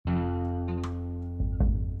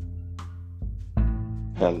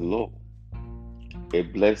Hello, a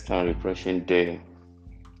blessed and refreshing day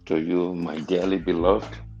to you, my dearly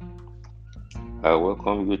beloved. I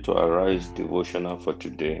welcome you to Arise Devotional for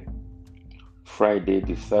today, Friday,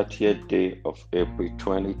 the 30th day of April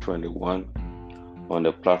 2021, on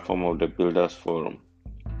the platform of the Builders Forum.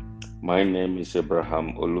 My name is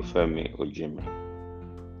Abraham Olufemi Ojimi.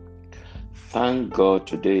 Thank God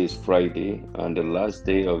today is Friday and the last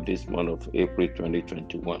day of this month of April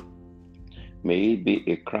 2021. May it be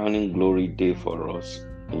a crowning glory day for us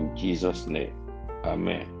in Jesus' name.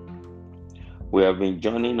 Amen. We have been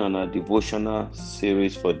journeying on our devotional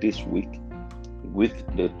series for this week with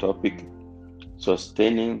the topic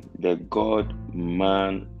Sustaining the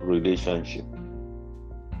God-Man Relationship.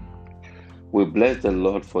 We bless the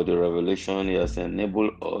Lord for the revelation He has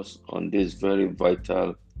enabled us on this very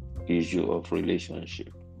vital issue of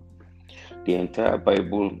relationship. The entire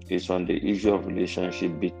Bible is on the issue of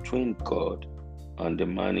relationship between God and the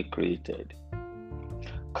man He created.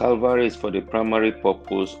 Calvary is for the primary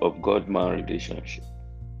purpose of God-man relationship.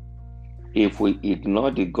 If we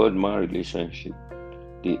ignore the God-man relationship,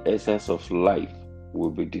 the essence of life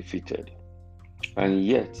will be defeated. And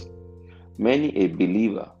yet, many a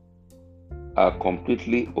believer are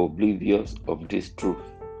completely oblivious of this truth.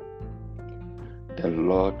 The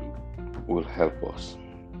Lord will help us.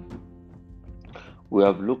 We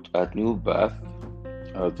have looked at new birth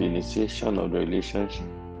as the initiation of the relationship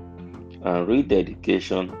and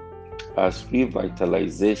rededication as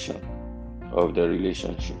revitalization of the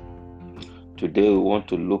relationship. Today we want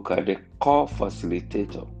to look at the core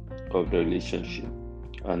facilitator of the relationship,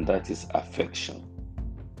 and that is affection.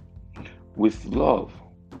 With love,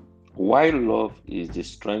 while love is the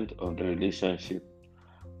strength of the relationship,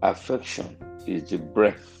 affection is the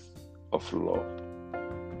breath of love.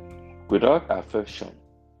 Without affection,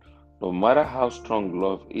 no matter how strong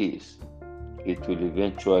love is, it will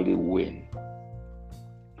eventually wane.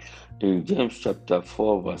 In James chapter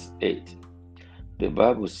 4 verse 8, the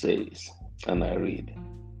Bible says, and I read,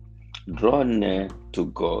 "Draw near to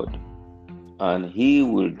God, and He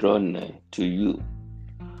will draw near to you.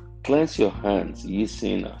 Cleanse your hands, ye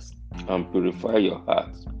sinners, and purify your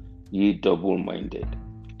hearts, ye double-minded."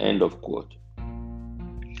 End of quote.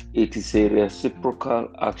 It is a reciprocal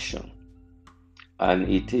action, and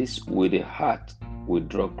it is with the heart we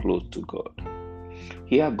draw close to God.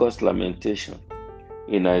 Hear God's lamentation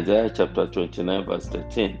in Isaiah chapter 29 verse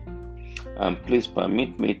 13, and please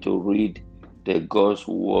permit me to read the God's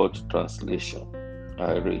Word translation.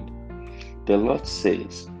 I read, "The Lord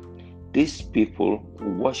says, these people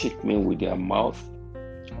worship me with their mouth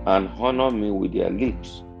and honor me with their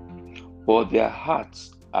lips, but their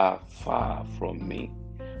hearts are far from me,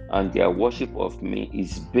 and their worship of me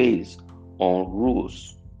is based on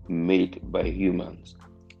rules made by humans."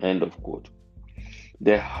 End of quote.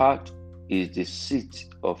 The heart is the seat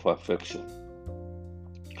of affection.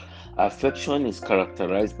 Affection is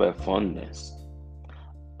characterized by fondness,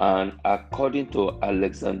 and according to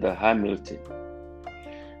Alexander Hamilton,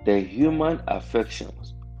 the human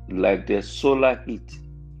affections, like the solar heat,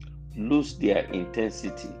 lose their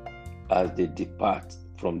intensity as they depart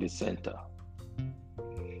from the center.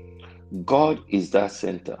 God is that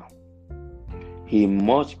center. He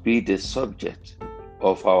must be the subject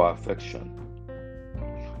of our affection.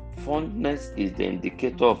 Fondness is the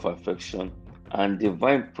indicator of affection, and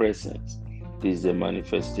divine presence is the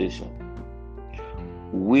manifestation.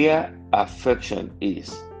 Where affection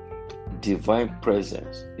is, divine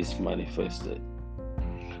presence is manifested.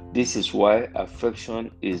 This is why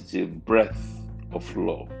affection is the breath of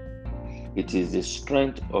love. It is the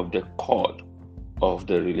strength of the cord of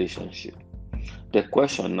the relationship. The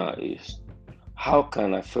question now is, how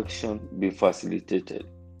can affection be facilitated?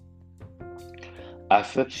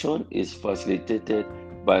 Affection is facilitated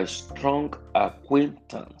by strong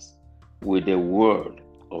acquaintance with the word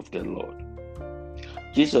of the Lord.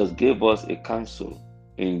 Jesus gave us a counsel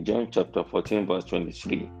in John chapter 14 verse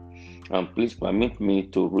 23, and please permit me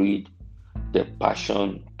to read the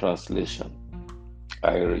Passion Translation.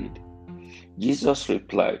 I read, Jesus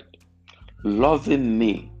replied, "Loving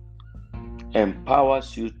me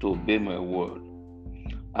empowers you to obey my word,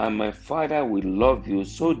 and my Father will love you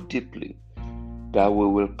so deeply that we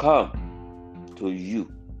will come to you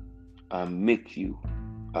and make you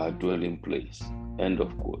our dwelling place." End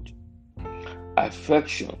of quote.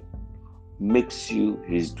 Affection makes you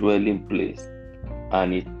his dwelling place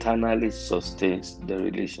and eternally sustains the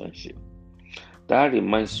relationship. That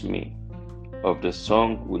reminds me of the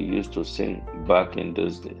song we used to sing back in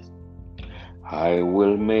those days. "I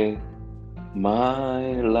will make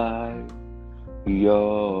my life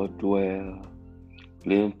your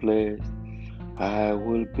dwelling place. I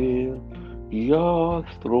will build your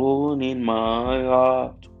throne in my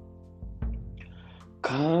heart.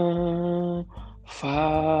 Come,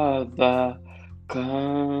 Father,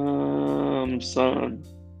 come, Son,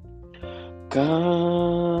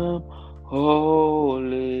 come,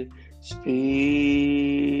 Holy Spirit,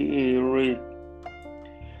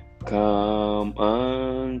 come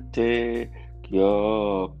and take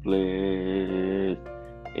your place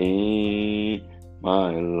in my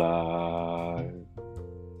life.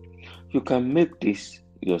 You can make this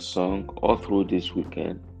your song all through this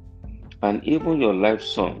weekend and even your life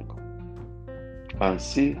song, and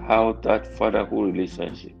see how that fatherhood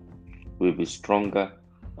relationship will be stronger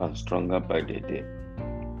and stronger by the day.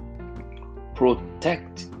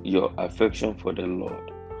 Protect your affection for the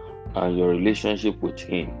Lord, and your relationship with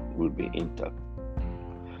Him will be intact.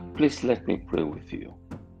 Please let me pray with you.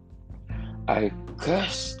 I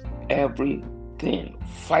curse everything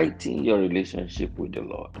fighting your relationship with the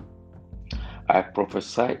Lord. I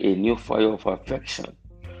prophesy a new fire of affection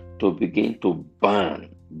to begin to burn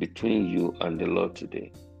between you and the Lord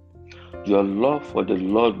today. Your love for the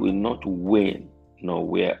Lord will not wane nor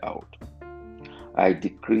wear out. I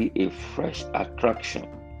decree a fresh attraction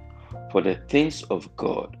for the things of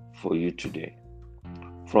God for you today.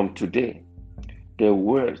 From today, the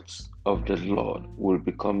words of the Lord will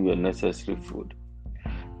become your necessary food.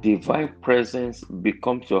 Divine presence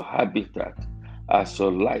becomes your habitat as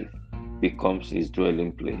your life becomes His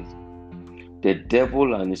dwelling place. The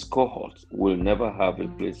devil and his cohorts will never have a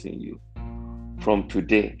place in you. From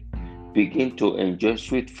today, begin to enjoy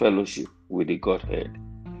sweet fellowship with the Godhead.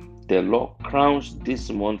 The Lord crowns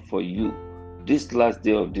this month for you, this last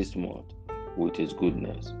day of this month, with His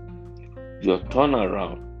goodness. Your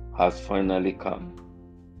turnaround has finally come.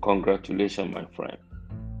 Congratulations, my friend.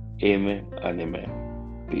 Amen and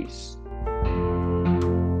amen. Peace.